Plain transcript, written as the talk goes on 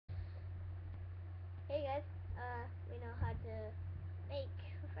Hey guys, we know how to make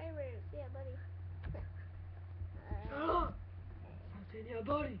fireworks. Yeah, buddy. Something in your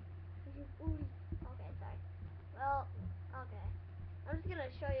body. Okay, sorry. Well, okay. I'm just gonna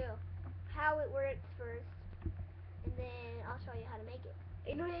show you how it works first, and then I'll show you how to make it.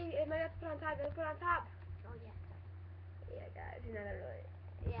 Hey, no, it might have to put on top. Let's put on top. Oh yeah, sorry. Yeah, guys, you're not really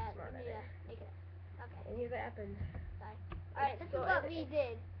Yeah, smart you at need it. to make it. Okay. And here's what happens. Sorry. Alright, this is what we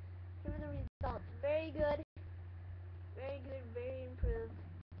did. Here are the results. Very good. Very good, very improved.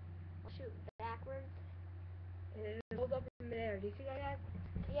 I'll shoot backwards. And it just holds up in midair. Do you see that, guys?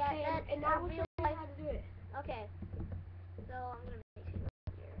 Yeah, hey, that's and now we'll real show you life. how to do it. Okay. So I'm gonna make it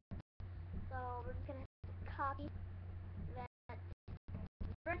right here. So we're just gonna copy that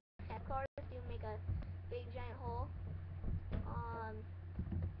first step. Of course, you make a big giant hole.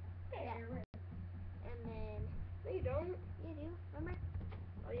 Yeah. And then No, you don't. yeah, you do. Remember?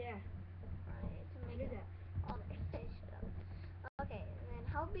 Oh yeah. Alright, to I make did it that. all there. Shut up. Okay, and then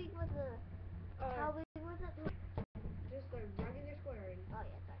how big was the? How big was it? Just a regular square. Oh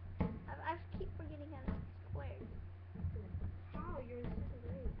yeah, sorry. I keep forgetting how to square. How? You're in second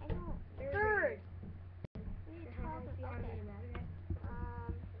grade. I know. Third. What are you See how talking? it Okay. doesn't matter, guys?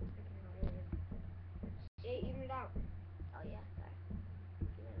 Hey, even it out. Oh yeah, sorry.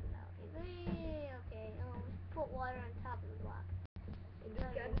 Even it out. Okay. Put water on top of the block. This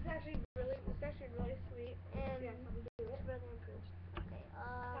is actually really sweet. And Yeah, how to do it. it's really improved. Okay.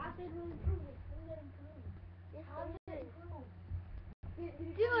 How did it really improve? It's really improved. Yes, How did it improve?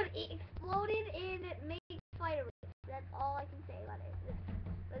 Dude, it exploded and it made fireworks. That's all I can say about it.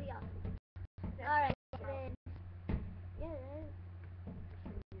 It's really awesome. Alright, then. Yeah, that is.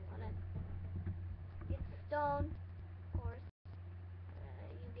 Hold on. Get stone, of course.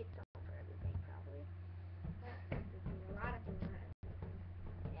 You get stone for everything, probably. A lot of things.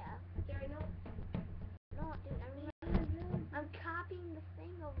 Yeah. Jerry, no. No, dude, I'm copying the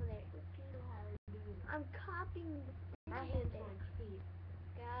thing over there. I'm copying the thing. My hands are like feet.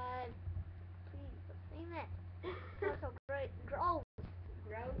 God, please, stop saying that. Sounds so great. Gross.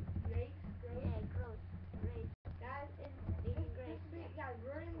 Gross? Grace? Gross? Yeah, gross. Grace. Guys, Grace. guys,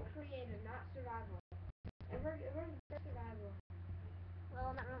 we're in creative, not survival. And we're survival.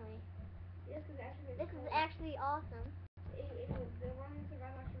 Well, not really. Yes, because actually this is actually awesome. The one in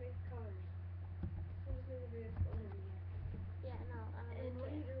survival actually makes colors. So just need to be a school movie. Yeah, no, I don't And what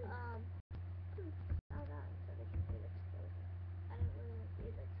are you doing? Out so they can see the explosion. I don't really want to see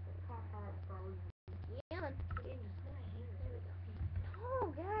the explosion. Yeah, man. There we go. Oh,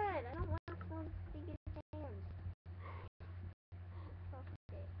 God, I don't want to close stinking hands.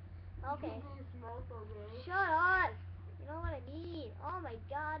 Okay. Shut up. You know what I mean. Oh my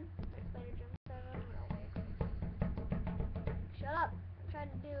God. Spider jumps out. No way. Shut up. I'm trying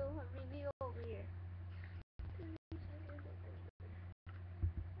to do a review over here.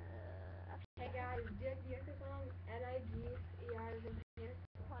 Hey guys, did the other song NIGER is in Paris?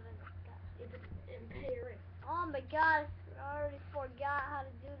 Hold on. It's in Paris. Oh my God. I already forgot how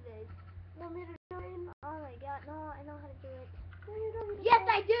to do this. You want me to do it? Oh my God. No, I know how to do it. No, you don't. Yes,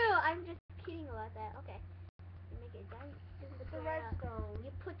 I do. I'm just kidding about that. Okay. You make it giant. Put the redstone.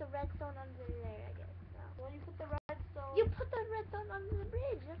 You put the redstone under there, I guess. No. Well, you put the redstone. You put the redstone under the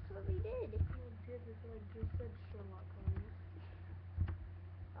bridge. That's what we did. You did this like you said, Sherlock Holmes.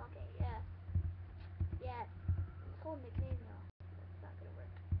 Okay, yeah. Yeah. This whole nickname, no. That's not gonna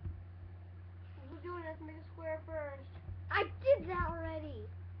work. We're doing this. Make a square first. I did that already.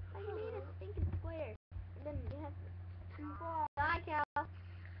 I made a stinking square. And then you have to die, cow.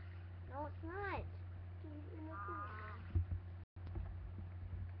 No, it's not.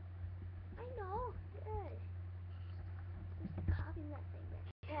 I know. Good. Just copying that thing back.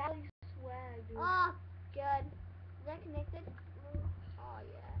 Cali swag, dude. Oh, good. Is that connected? Oh,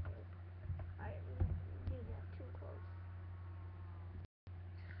 yeah, it is. Alright, we don't do that too close.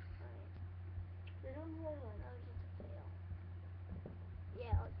 Alright. They don't know that. That was just a fail.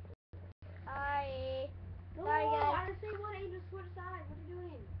 Yeah, let's do it. Sorry. No, Sorry, guys. I didn't say one. Aim to switch sides. What are you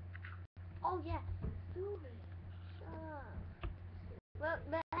doing? Oh, yeah. Stupid. Shut up. Well,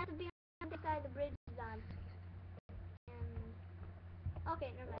 that has to be on the side the bridge is on. And okay,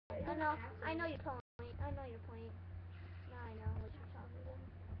 never mind. I know your point. I know your point. Now I know what you're talking about.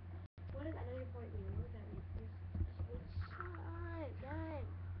 What is I know your point mean? What does that mean? Shut up, God.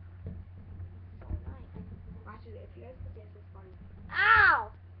 So nice. Watch it. If you guys could guess, it's funny.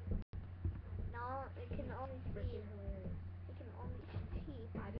 Ow! No, it can only see. Freaking hilarious. It can only see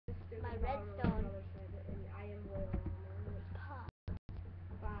my My redstone. And I am loyal. Pop.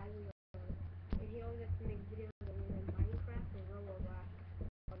 And he always has to make videos of me in Minecraft and Roblox.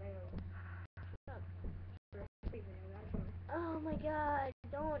 Oh, there. Shut up. my god,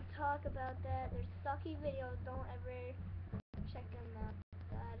 don't talk about that. They're sucky videos. Don't ever check them out.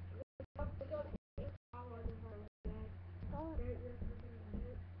 God. Don't.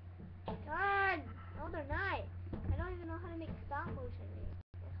 God! No, they're not. I don't even know how to make stop motion.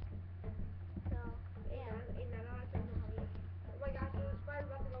 So, yeah. Oh my gosh, there's a spider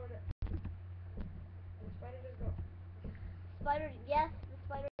about to go in it. The spider just go. Spider, yes, the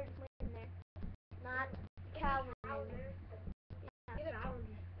spider is in there. Not the cow in there. Get it out.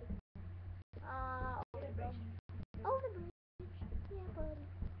 Over the bridge. Over the bridge. Yeah, buddy.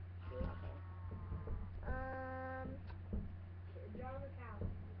 Okay. Draw the cow.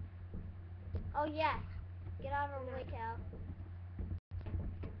 Oh, yeah. Get out of the way, cow.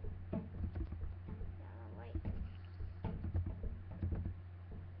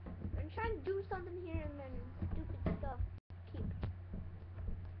 I'm trying to do something here and then stupid stuff keep.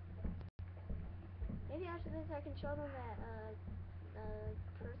 Maybe after this I can show them that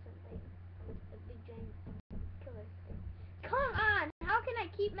person thing. The big giant killer thing. Come on! How can I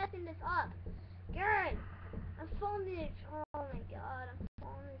keep messing this up? Good! I'm following it. Oh my god, I'm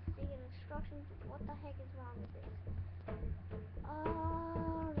following the stinking instructions. What the heck is wrong with this?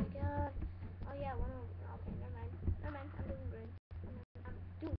 Oh my god. Oh yeah, one over. Okay, never mind. Never mind. I'm doing good. I'm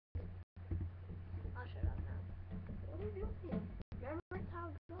doing good. I'll shut up now. What are you doing? Remember, that's how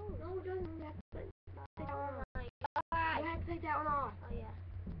it goes. No, it doesn't. You have to take that one Oh off. my god. You have to take that one off. Oh yeah.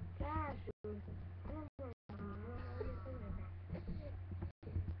 Gosh, dude. I don't know.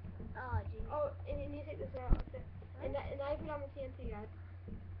 Oh geez. Oh, and you need to take this one out. And now you put on the TNT, guys.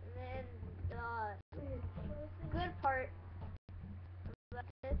 And then the good part about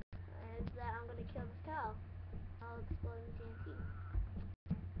this is that I'm gonna kill this cow. I'll explode the TNT.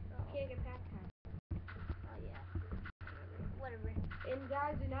 So, You can't get past that. oh yeah. Whatever. And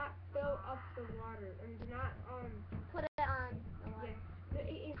guys, do not fill up the water. And do not, Put it on the water. yeah. No,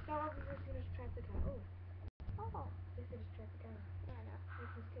 it start off with just gonna trap the cow. Oh. Oh. This is trap the cow. Yeah, I know.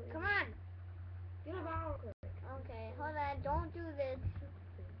 Kill Come on! Get a barrel quick. Okay, hold on. Don't do this.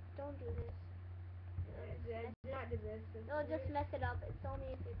 Don't do this. Do not do this. It'll just mess it up. It's only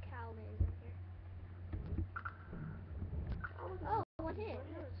if your cow lands in here. Oh, one hit.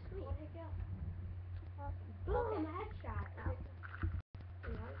 Oh, sweet. One hit kill. Awesome. Boom, Okay. headshot. Ow.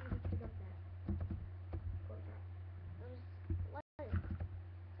 And now you just pick up that. What is it?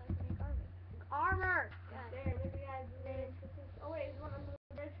 So I can make armor. Armor! God. There, look guys. Oh wait, is one under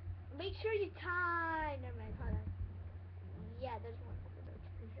the bridge? Make sure you time. Never mind. Hold on. Yeah, there's one under the bridge.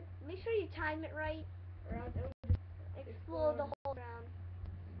 You sure? Make sure you time it right. Or else it will just Explode the whole round.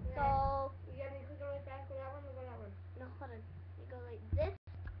 Yeah. So You gotta click really fast. Go that one or go that one. no, hold on. You go like this,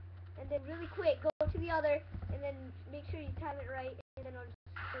 and then really quick go to the other, and then make sure you time it right, and then I'll just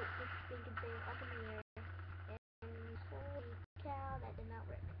shoot this stinking thing up in the air. And holy cow, that did not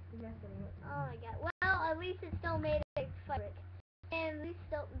work. You messed it up. Oh my god. Well, at least it still made a fabric. And at least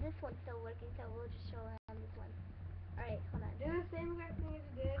this one's still working, so we'll just show him this one. Alright, hold on. Do the same exact thing as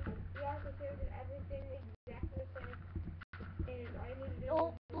you did. You have to save everything exactly the same. And all you need to do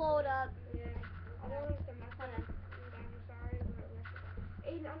Don't blow it up. Yeah. I don't want it to mess up. I'm sorry, but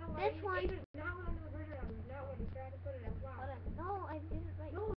Aiden, I know this one. Aiden, not one under the bridge around. Not one. You tried to put it as well. Hold on. No, I did it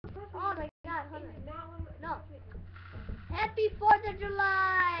right. No, trust me. Oh my god, hold on. Aiden, not one. No. Trust me. Happy 4th of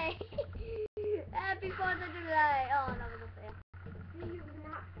July! Happy 4th of July! Oh, that was a fail. You did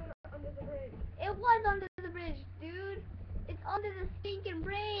not put it under the bridge. It was under the bridge, dude. It's under the stinking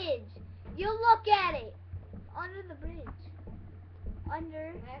bridge. You look at it. It's under the bridge.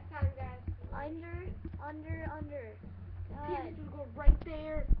 Under. Last time, guys. Under. God. This will go right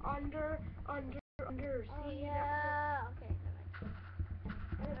there. Under. Oh, See? yeah. Okay,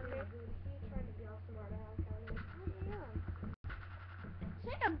 never mind. He's trying to be all smart out, kind of. I am.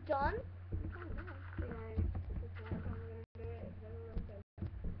 Say I'm done.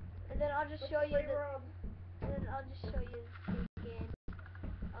 And then I'll just show you the. And then I'll just show you the stinking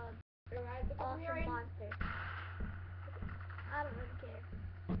awesome monster. I don't really care.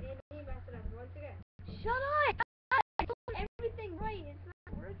 You messed it up once again. Shut up! I told everything right. It's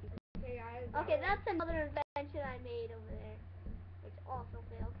not working. Okay, guys. Okay, that's another invention I made over there, which also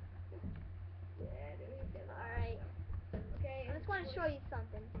failed. Yeah, dude. Alright. Okay. I just want to show you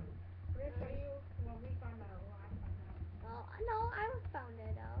something. We're gonna show you what we found out. What I found out. Well, no, I found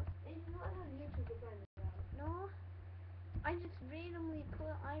it out. And you know how YouTube could find it out. No, I just randomly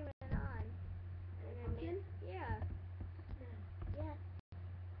put iron on. And then yeah. Yeah.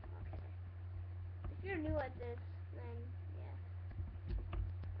 Okay. If you're new at this, then yeah.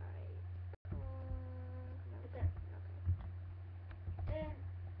 Alright. Okay. And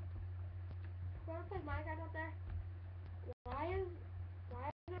wanna play Minecraft out there? Why is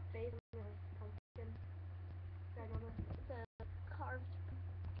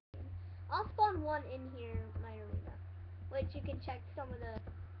I'll spawn one in here, my arena, which you can check some of the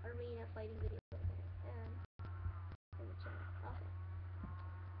arena fighting videos and in the channel. Okay.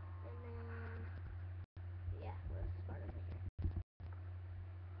 And then, yeah, let's start over here.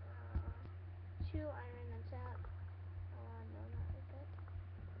 2 iron on top. No, not like that.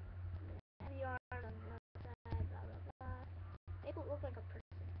 And the yard on the other side, blah, blah, blah. Make it look like a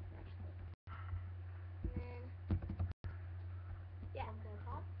person, actually. And then, yeah.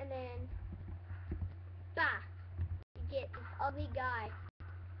 And then, bah! You get this ugly guy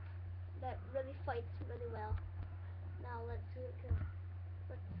that really fights really well. Now let's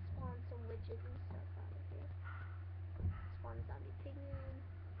spawn some witches and stuff out of here. Spawn a zombie pigman.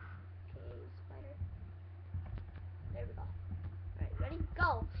 Okay, spider. There we go. Alright, ready?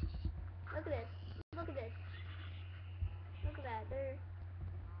 Go! Look at this. Look at this. Look at that. They're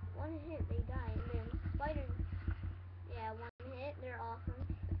one hit, they die, and then spider. Yeah, one hit, they're awesome.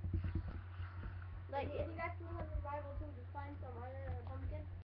 Like, if you guys need a survival tool, just find some iron and a pumpkin.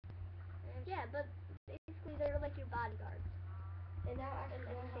 Yeah, but basically they're like your bodyguards. And now actually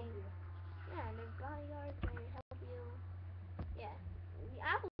they'll help you. Yeah, and they're bodyguards, they help you. Yeah.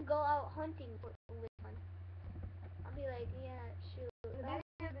 I will go out hunting with one. I'll be like, yeah, shoot.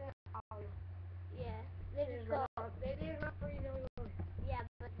 Yeah, they just go. They did run for you, no. Yeah,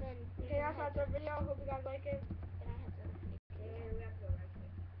 but then. Okay, that's our video. Hope you guys like it. Then I have to. Yeah, we have to go right there.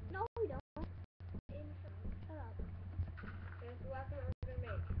 No, we don't. Shut up. That's the last one we're gonna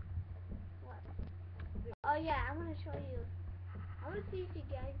make. What? Oh yeah, I want to show you. I want to see if you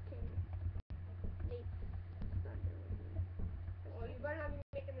guys can make something with me. Well, you better not be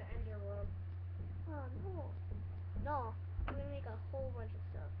making the ender world. Oh no. No, I'm gonna make a whole bunch of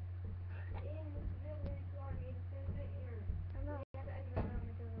stuff. In this really hard, it's in here. I know. We have to enter it out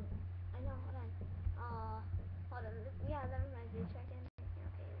because of it. I know, hold on. Hold on. Yeah, that reminds me. Check in.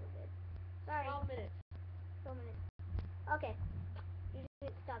 Okay, we're good. Sorry. 12 minutes. 12 minutes. Okay. Usually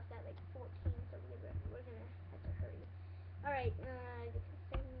it stops at like 14, so we're gonna have to hurry. Alright, get to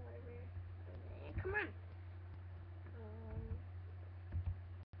 7, whatever. And come on!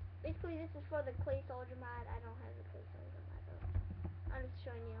 Basically this is for the clay soldier mod. I don't have the clay soldier mod though. I'm just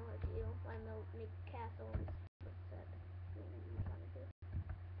showing you what to do when I make castles. What's that? You might want to do.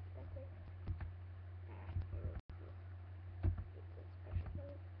 That's it. Here it is. Get this special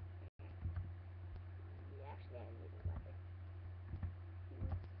place. Yeah, actually I need a leather.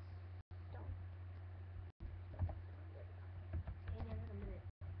 Stone. Hang on a minute.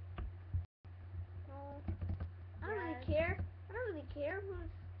 No. I don't really care. I don't really care who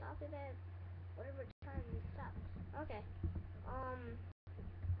stop it at whatever time we stop. Okay.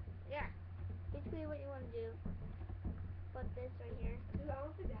 Yeah. Basically what you want to do, put this right here. Dude, I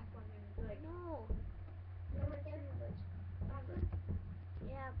don't think that's one thing. Like, No. no, right there.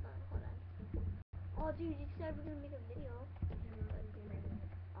 Yeah, but hold on. Oh, dude, you said we're gonna make a video.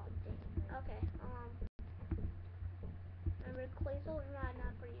 Oh, dang. Okay. Remember, clay soldier rod,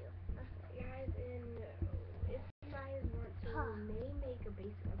 not for you. Guys, if you guys want to, may make a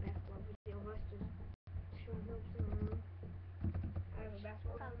basketball video of us just showing up to the room. I have a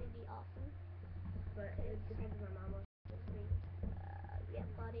basketball. Probably be awesome. But it depends on my mom wants to see. Yeah,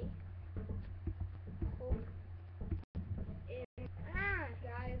 buddy. Cool. And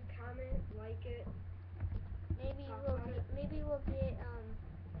guys, comment, like it. Maybe we'll get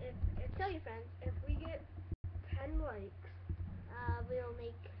tell your friends. If we get 10 likes, we'll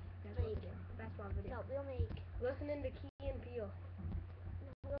make basketball video. No, we'll make Listening to Key and Peele.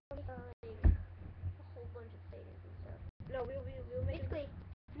 We'll make a whole bunch of stadiums and stuff. No, we'll make basically.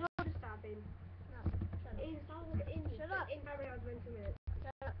 No, just stop, Aiden. No, shut up. Aiden, stop with Aiden. Shut up. Aiden, probably has been 2 minutes.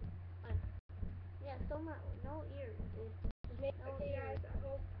 Shut up. Yeah, still not. No ears, dude. Just make. No Okay, ears. guys. I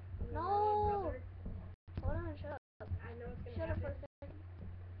hope. No. Hold on. Shut up. I know it's gonna shut happen. Up for a second.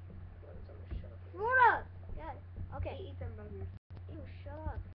 Shut up. Shut up. God. Okay. Eat them burgers. Ew, shut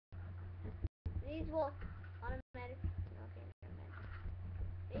up. These will automatic. Okay, never mind.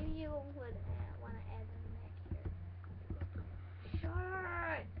 Maybe you would want to add them back here. Shut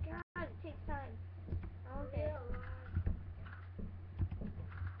up. God, it takes time. Okay.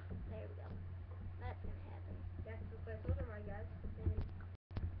 There we go. That's gonna happen. That's the clay soldier, my guys.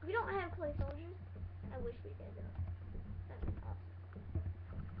 We don't have clay soldiers. I wish we did though. That'd be awesome.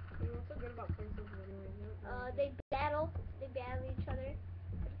 You know what's so good about clay soldiers anyway? They battle each other,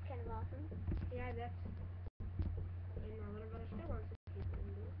 which is kind of awesome. Yeah, that's. You know, what about a still wants to keep it in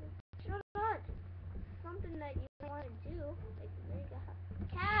business? Shut up. Something that you want to do, like make a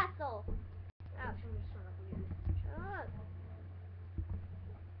castle. Ouch. Shut up again. Shut up.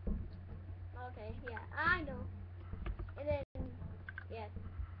 Okay, yeah, I know. And then, yeah.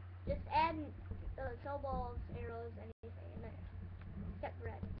 Just add snowballs, arrows,